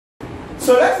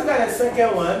So let's look at the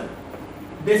second one,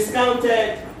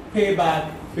 discounted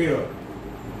payback period.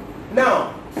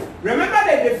 Now, remember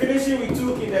the definition we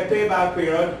took in the payback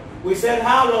period? We said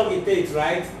how long it takes,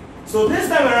 right? So this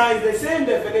time around it's the same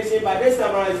definition, but this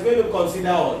time around it's going to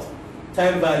consider what?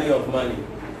 Time value of money.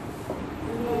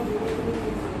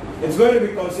 It's going to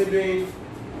be considering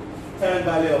time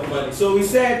value of money. So we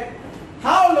said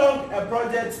how long a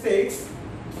project takes,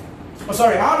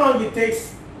 how long it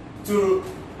takes to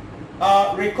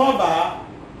recover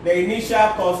the initial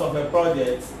cost of a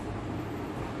project,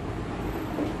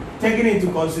 taking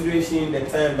into consideration the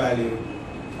time value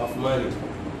of money.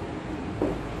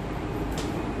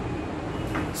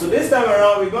 So this time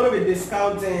around, we're going to be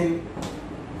discounting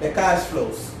the cash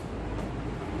flows.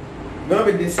 We're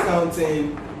going to be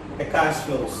discounting the cash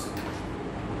flows.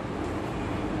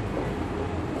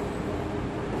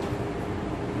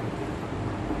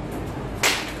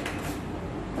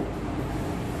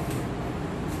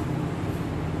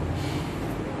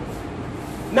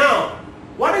 Now,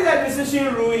 what is the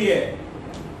decision rule here?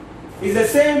 It's the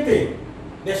same thing.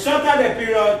 The shorter the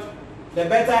period, the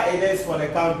better it is for the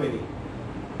company.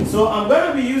 So I'm going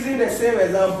to be using the same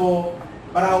example,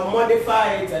 but I'll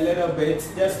modify it a little bit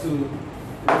just to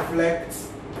reflect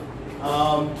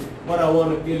what I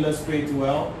want to illustrate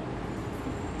well.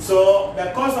 So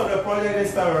the cost of the project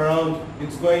this time around,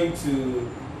 it's going to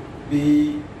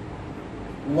be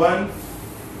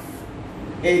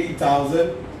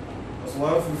 180,000 plus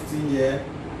 150 here,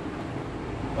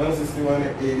 160,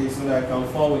 180, so that I can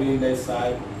fall within this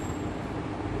side.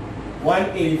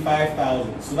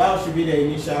 185,000. So that should be the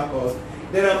initial cost.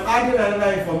 Then I'm adding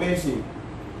another information.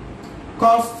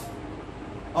 Cost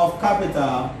of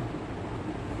capital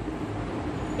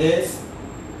is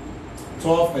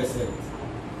 12%.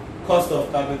 Cost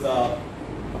of capital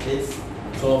is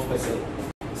 12%.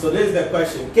 So this is the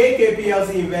question.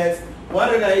 KKPLC invests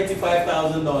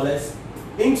 $185,000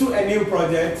 into a new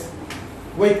project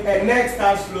with a net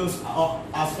cash flows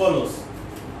as follows.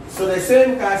 So the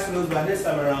same cash flows, but this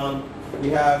time around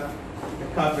we have the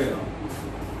capital,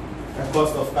 the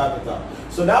cost of capital.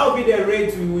 So that will be the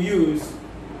rate we will use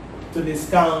to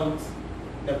discount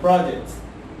the project.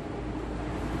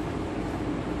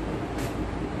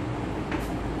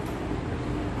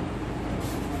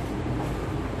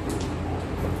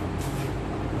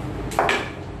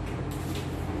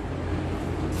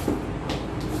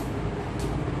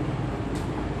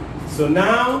 So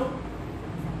now,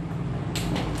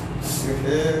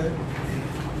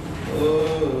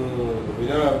 oh, we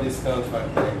don't have discount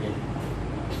factor again.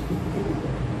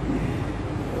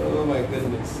 Oh my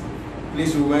goodness.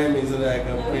 Please remind me so that I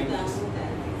can print this.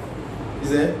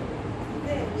 Is it?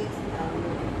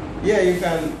 Yeah, you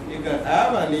can. I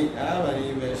have an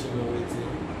e-version of it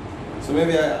here. So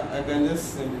maybe I can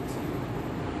just send it to you.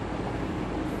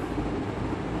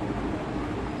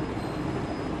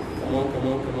 Come on.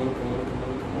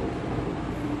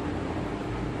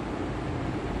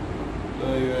 No,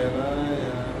 you are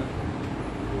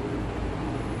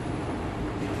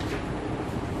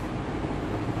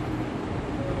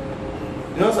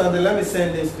You know something, let me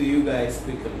send this to you guys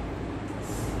quickly.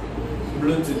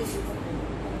 Bluetooth.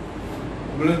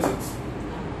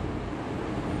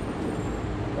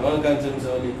 I want Ganjum's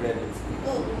only credit.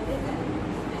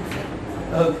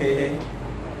 Okay.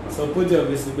 So put your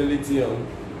visibility on.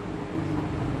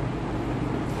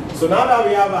 So now that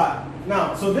we have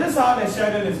so this is how the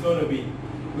schedule is going to be.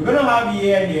 We're going to have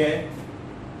year here.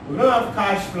 We're going to have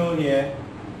cash flow here.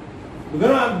 We're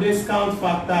going to have discount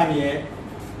factor here.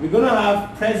 We're going to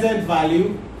have present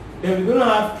value. Then we're going to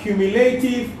have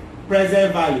cumulative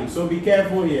present value. So be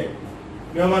careful here.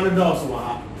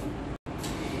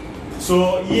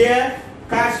 So year,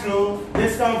 cash flow,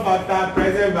 discount factor,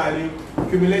 present value,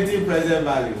 cumulative present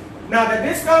value. Now the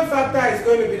discount factor is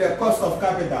going to be the cost of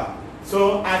capital.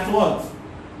 So at what?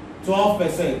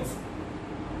 12%.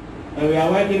 And we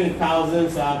are working in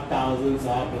thousands up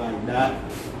like that.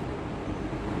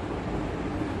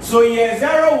 So year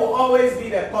 0 will always be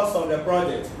the cost of the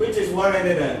project, which is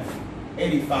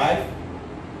 185.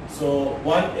 So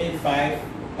 185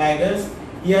 like this.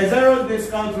 Year 0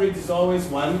 discount rate is always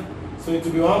 1. So it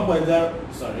will be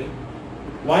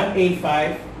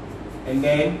 185 and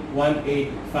then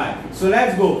 185. So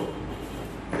let's go.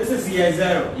 This is year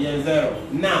 0.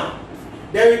 Now,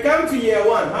 then we come to year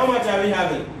 1. How much are we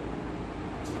having?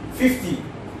 50.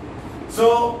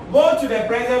 So go to the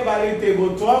present value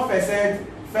table, 12%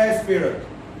 first period.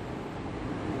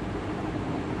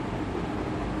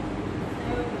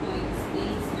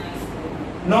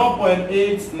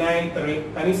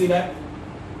 0.893. Can you see that?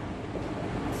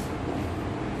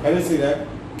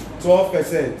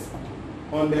 12%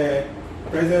 on the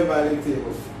present value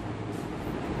table.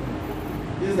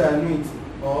 This is the annuity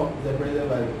or the present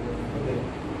value. Okay.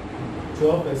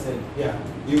 12%. Yeah,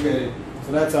 you get it.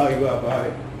 So that's how you go about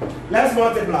it. Let's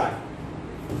multiply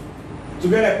to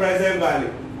get a present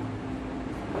value.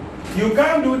 You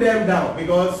can't do them down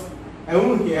because I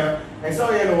won't here. I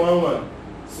saw here the 1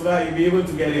 so that you'll be able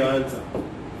to get your answer.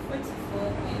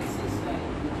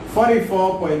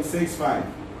 44.65.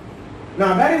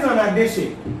 Now that is an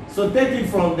addition. So take it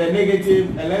from the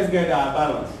negative and let's get our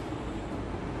balance.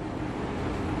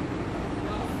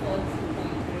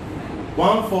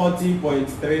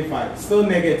 140.35. Still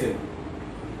negative.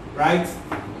 Right?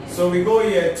 So we go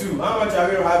year 2. How much are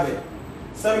we having?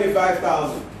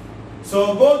 75,000.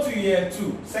 So go to year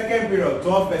 2, second period,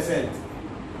 12%.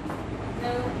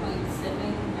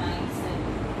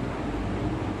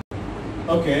 0.797.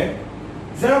 Okay.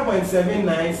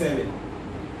 0.797.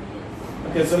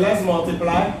 Okay, so let's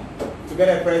multiply to get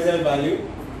a present value.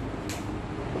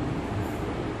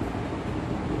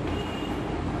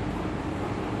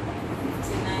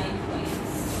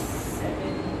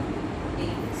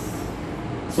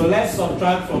 So let's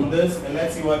subtract from this and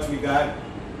let's see what we got.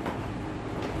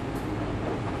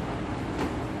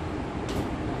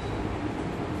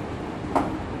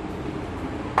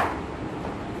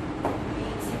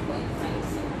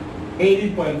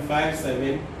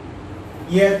 $80.57.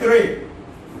 Year 3,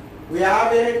 we are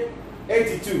having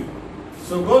 82.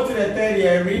 So go to the third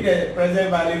year and read the present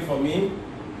value for me.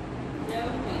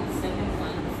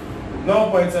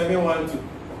 0.712.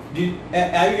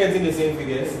 Are you getting the same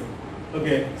figures?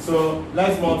 Okay, so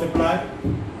let's multiply.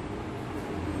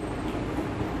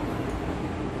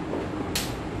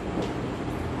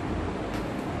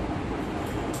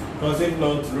 Because if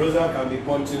not, Rosa can be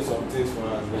punching some things for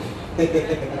us.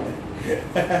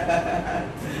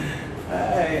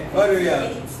 What do we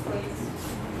have?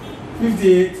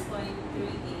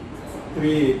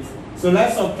 58.38. So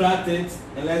let's subtract it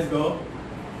and let's go.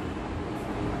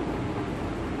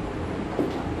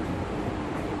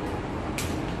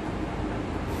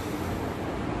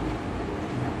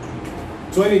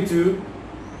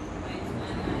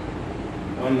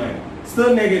 $22.19.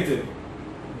 Still negative.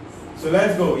 So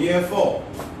let's go. Year 4.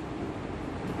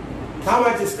 How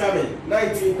much is coming?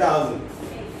 19,000.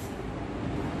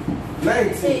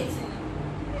 19.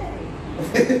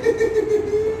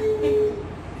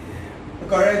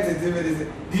 Correct it.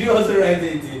 Did you also write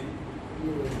 18?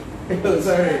 Oh,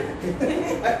 sorry.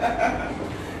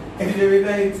 It should be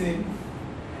 19.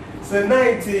 So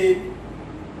 19.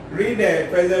 Read the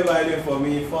present value for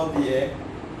me, 4th year.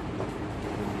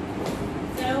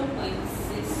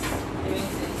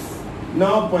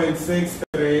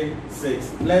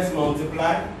 0.636. Let's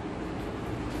multiply.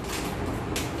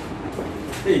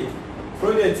 Hey,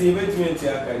 project even 20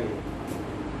 akani.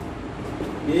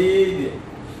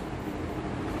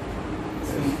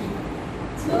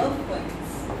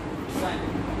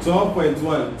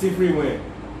 12.1. T3 where?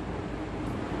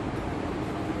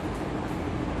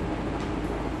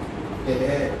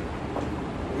 Yeah.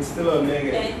 It's still on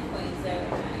negative.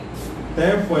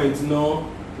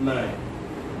 10.09.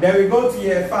 Then we go to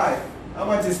year 5. How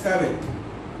much is coming?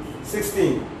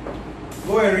 16.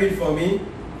 Go and read for me.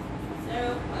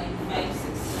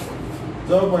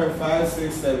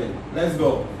 0.567. Let's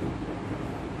go.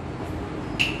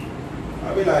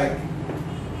 I'll be like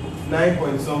 9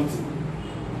 point something.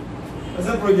 What's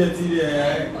the project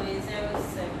here?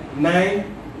 9.07. 9.07.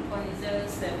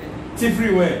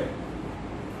 T3 where?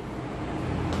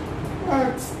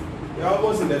 What? You're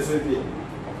almost in the city.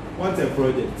 What's a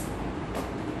project?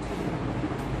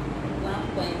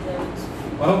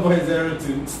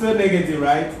 1.02. Still negative,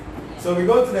 right? Yeah. So we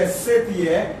go to the 6th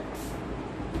year,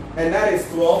 and that is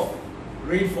 12.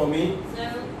 Read for me.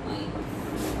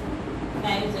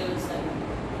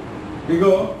 0.507. We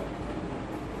go.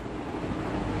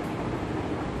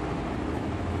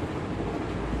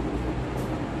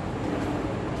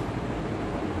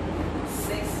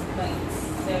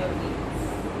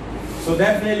 So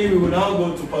definitely we will now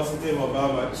go to positive of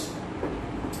how much?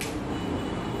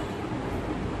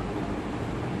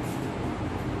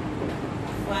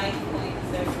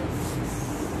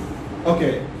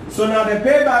 Okay, so now the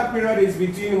payback period is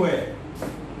between where?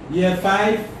 Year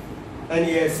 5 and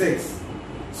year 6.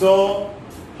 So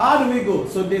how do we go?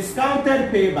 So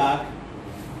discounted payback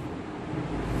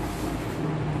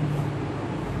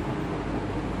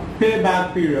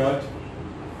period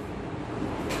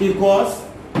equals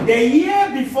the year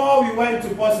before we went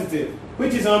to positive,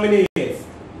 which is how many years?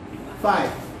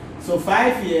 5. So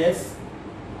 5 years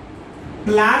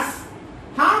plus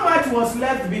how much was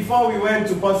left before we went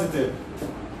to positive?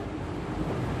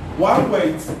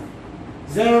 1.0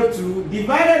 02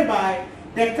 divided by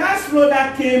the cash flow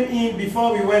that came in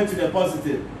before we went to the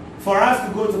positive. For us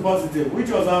to go to positive, which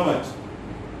was how much?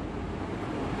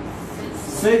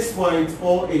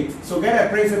 6.08. So get a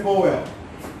principal well.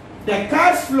 The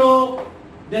cash flow,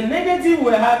 the negative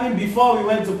we're having before we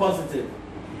went to positive,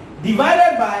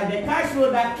 divided by the cash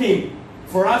flow that came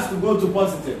for us to go to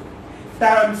positive,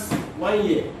 times 1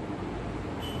 year.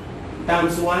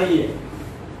 Times 1 year.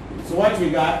 So what we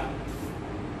got?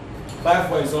 5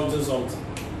 point something something.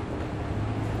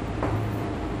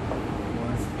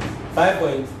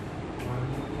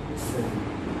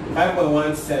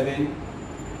 5.17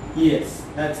 years.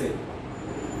 That's it.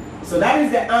 So that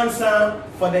is the answer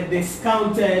for the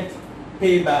discounted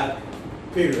payback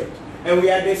period. And we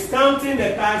are discounting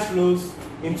the cash flows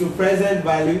into present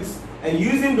values and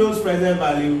using those present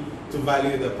value to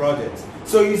value the project.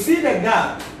 So you see the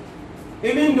gap.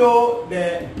 Even though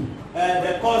the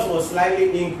cost was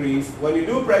slightly increased, when you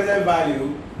do present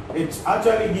value, it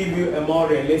actually gives you a more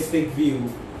realistic view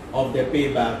of the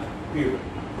payback period.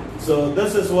 So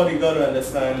this is what you got to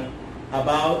understand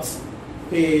about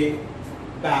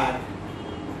payback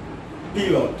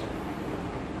period.